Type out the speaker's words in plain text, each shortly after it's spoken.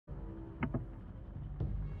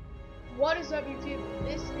What is up, YouTube?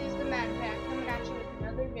 This is the Mad Pack coming at you with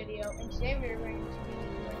another video, and today we are going to be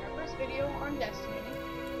doing our first video on Destiny.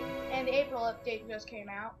 And the April update just came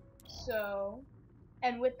out,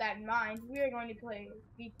 and with that in mind, we are going to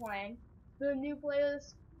be playing the new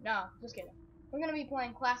playlist. No, just kidding. We're going to be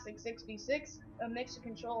playing Classic 6v6, a mix of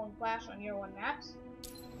Control and Flash on Year 1 maps,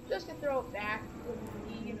 just to throw it back with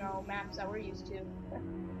the, maps that we're used to.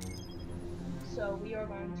 So we are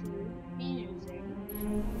going to be using,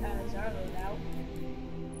 as our loadout,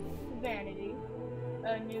 Vanity,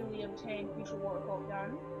 a newly obtained Future War Cult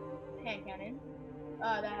gun, hand cannon,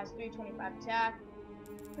 that has 325 attack,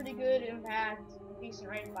 pretty good impact, decent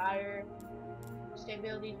rate of fire,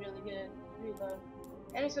 stability is really good, reload,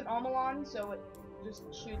 and it's an Omelon, so it just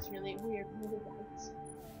shoots really weird lights.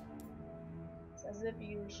 It's as if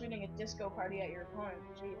you were shooting a disco party at your opponent,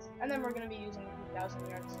 jeez. And then we're going to be using the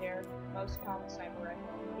 2,000-yard stare, most common sniper rifle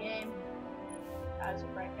in the game, as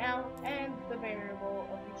of right now, and the variable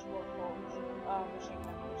of Future War Cult machine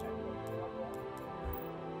gun, which I really love.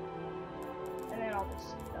 And then all this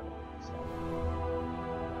stuff.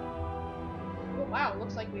 Oh, wow,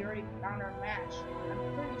 looks like we already found our match. I'm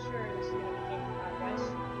pretty sure this is going to be game progress,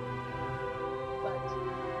 but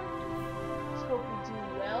let's hope we do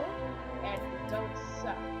well and don't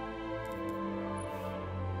suck.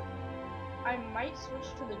 I might switch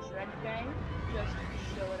to the Dread Bang just to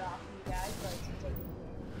show it off to you guys, but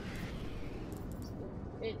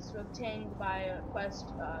it's obtained by a quest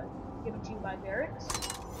given to you by Barracks,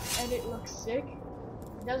 and it looks sick.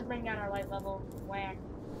 It does bring down our light level. Whack.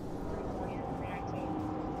 320 and 319.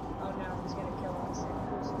 Oh no, it's gonna kill us.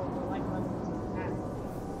 The light level isn't that.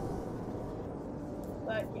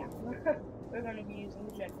 But yeah, we're gonna be using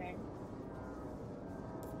the Jetbang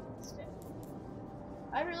instead.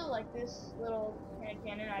 I really like this little hand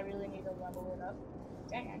cannon. I really need to level it up.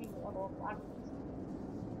 Dang, I need to level up a lot of these.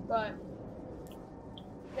 But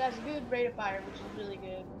it has a good rate of fire, which is really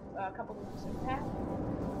good. A couple of impact,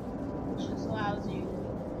 which just allows you,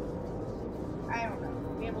 I don't know,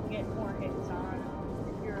 to be able to get more hits on.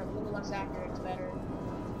 If you're a little less accurate, it's better.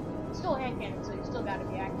 It's still a hand cannon, so you still gotta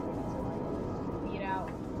be accurate to like beat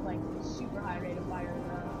out like super high rate of fire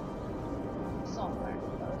assault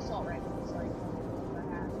rifle is like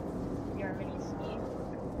your mini ski.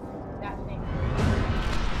 That thing.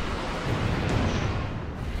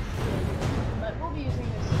 But we'll be using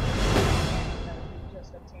this that we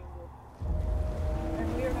just obtained with. And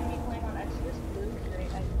we are going to be playing on Exodus Blue. Great, I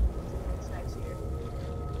think it's nice here.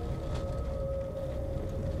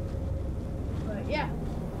 But yeah.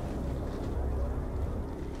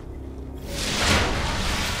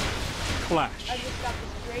 Flash. I just got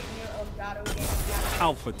this great new Elgato game.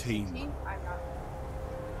 Alpha Team. I'm not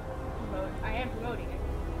I am promoting it,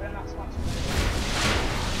 but I'm not sponsored by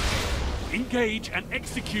it. Engage and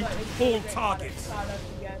execute all targets.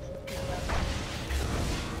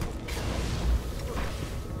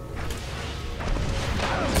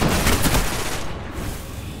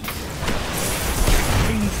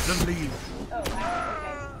 Gains the lead. Oh,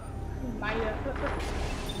 okay. Might have.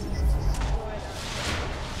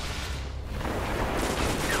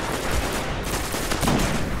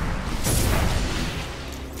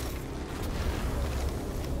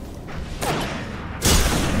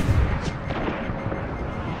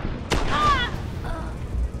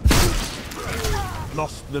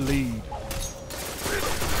 Lost the lead.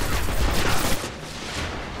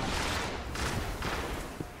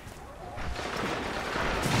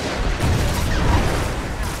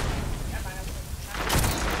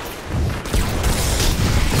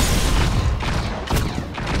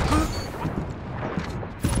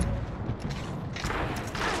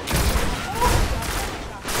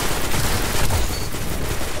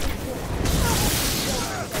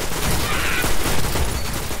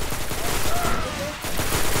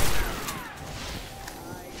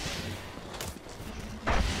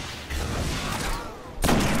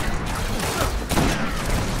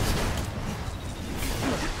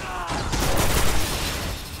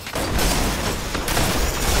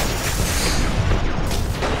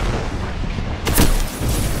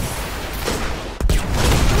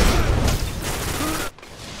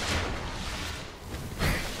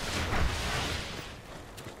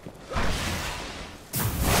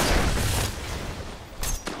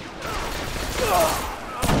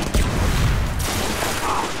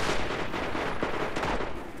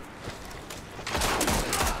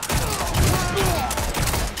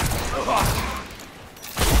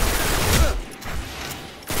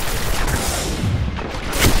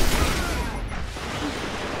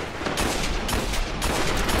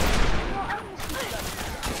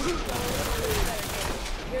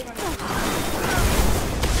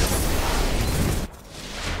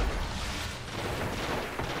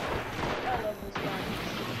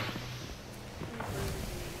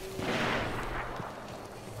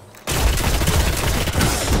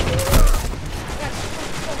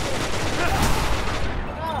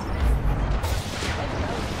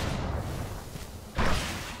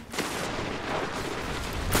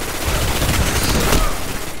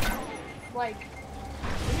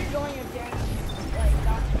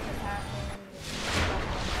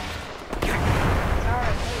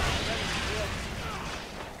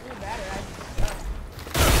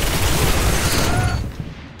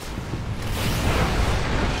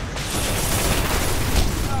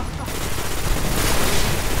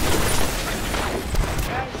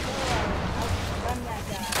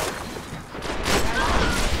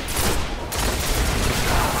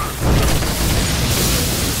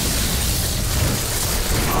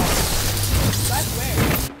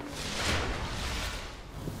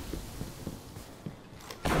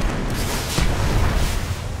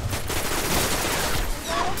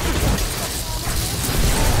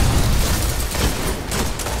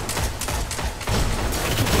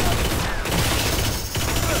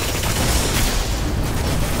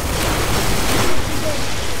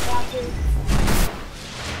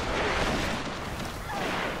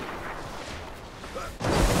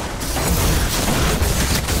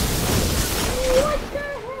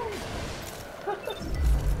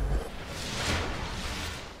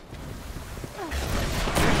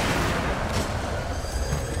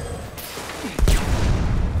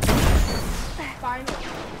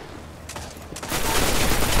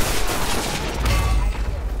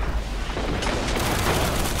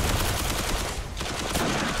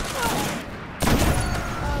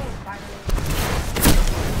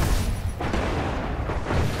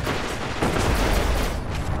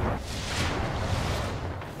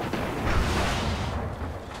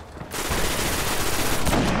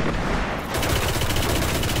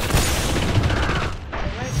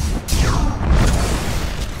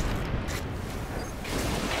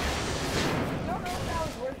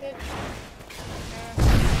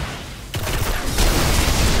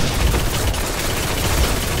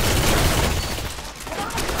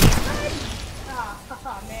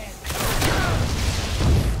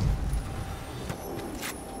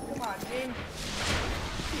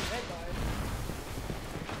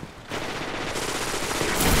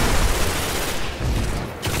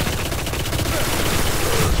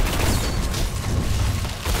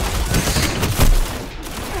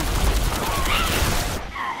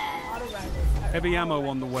 Heavy ammo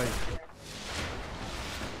on the way.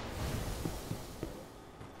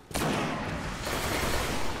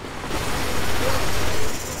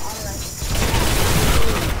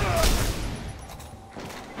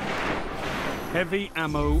 Heavy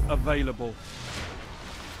ammo available.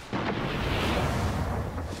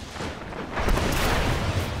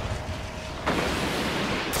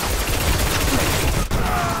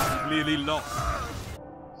 Clearly lost.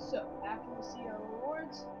 So, after we see our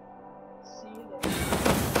rewards, see you there.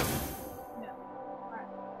 No. Alright.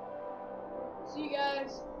 See you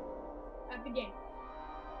guys at the game.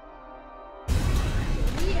 So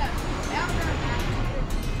we have after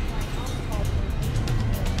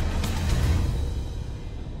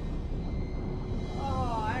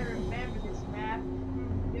oh, I remember this map.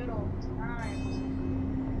 Good old times.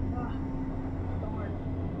 Oh, thorn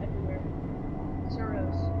everywhere.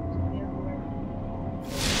 Zeros everywhere.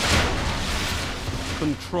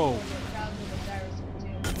 Control. That was embarrassing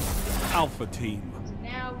too. Alpha team. So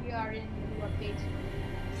now we are in the new update.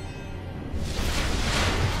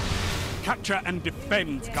 Capture and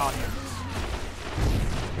defend, Guardians.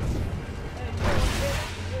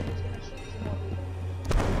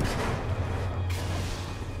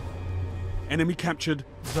 Enemy captured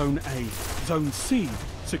Zone A. Zone C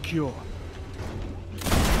secure.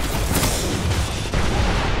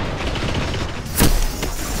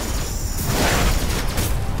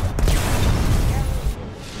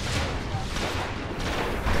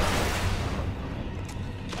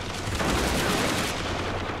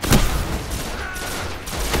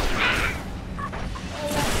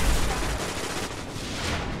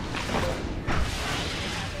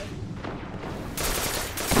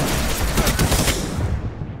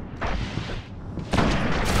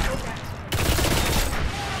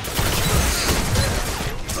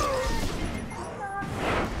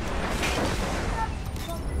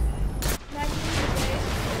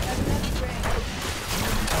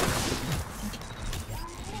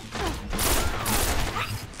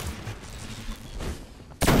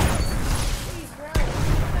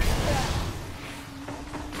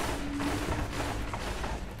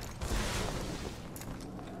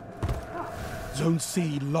 Zone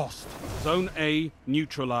C lost. Zone A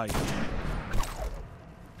neutralized.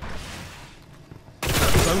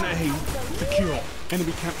 Zone A secure.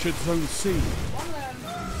 Enemy captured Zone C.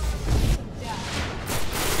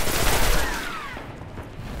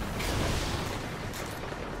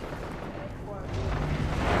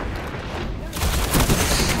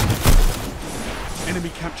 Enemy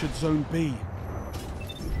captured Zone B.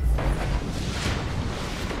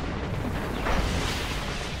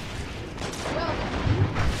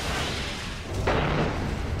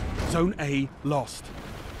 Zone A lost.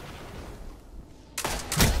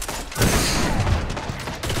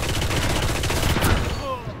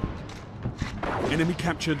 Enemy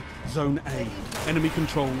captured Zone A. Enemy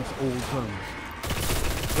controls all zones.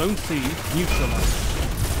 Zone C neutralized.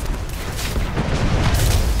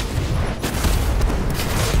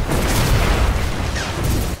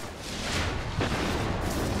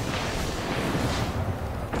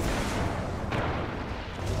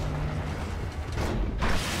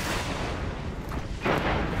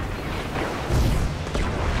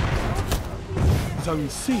 Zone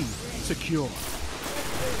C secure.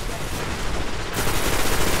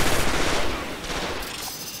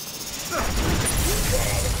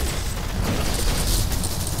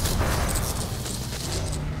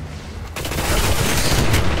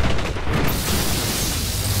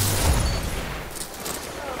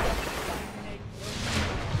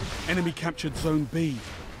 Enemy captured Zone B.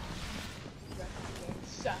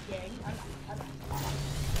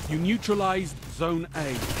 You neutralized Zone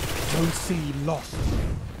A. Zone C lost.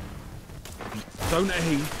 Zone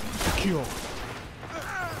A secure.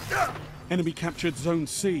 Enemy captured Zone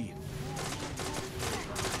C.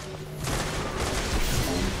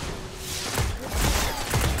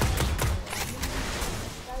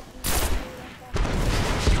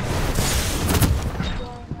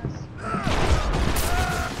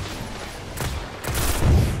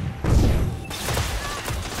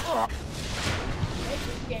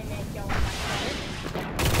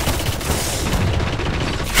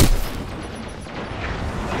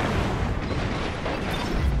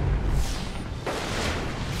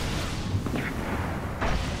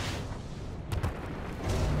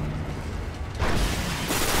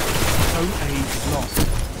 Zone A lost.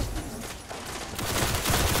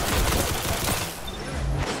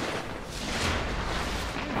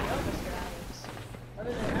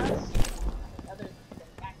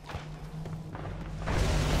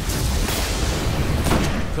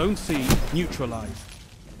 Zone C neutralized.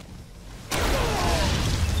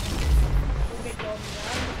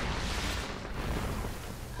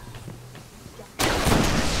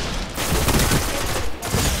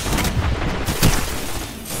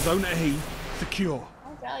 Zone A secure.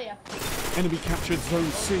 I'll tell ya. Enemy captured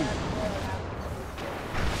Zone C.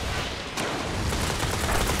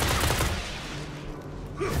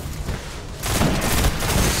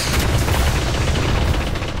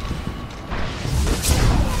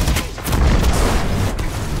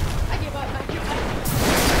 I give up.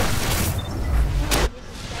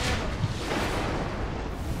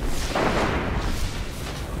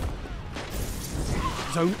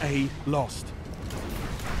 Zone A lost.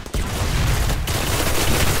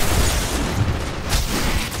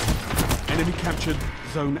 Enemy captured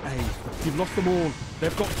Zone A. You've lost them all.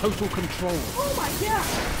 They've got total control. Oh my god!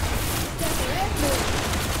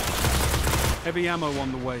 Heavy ammo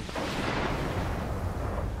on the way.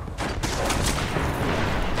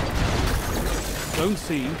 Zone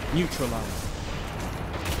C neutralized.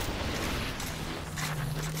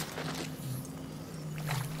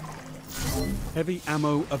 Heavy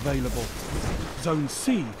ammo available. Zone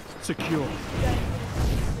C secure.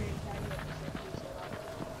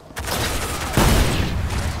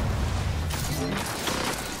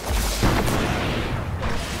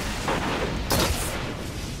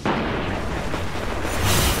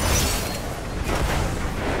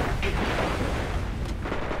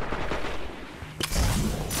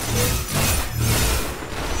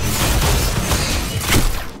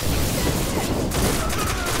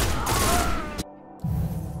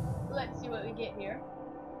 Let's see what we get here.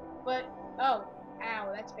 But, oh,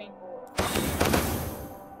 ow, that's painful.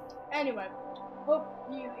 Anyway, hope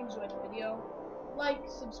you enjoyed the video. Like,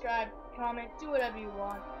 subscribe, comment, do whatever you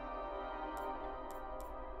want.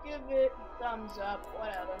 Give it a thumbs up,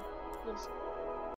 whatever. Just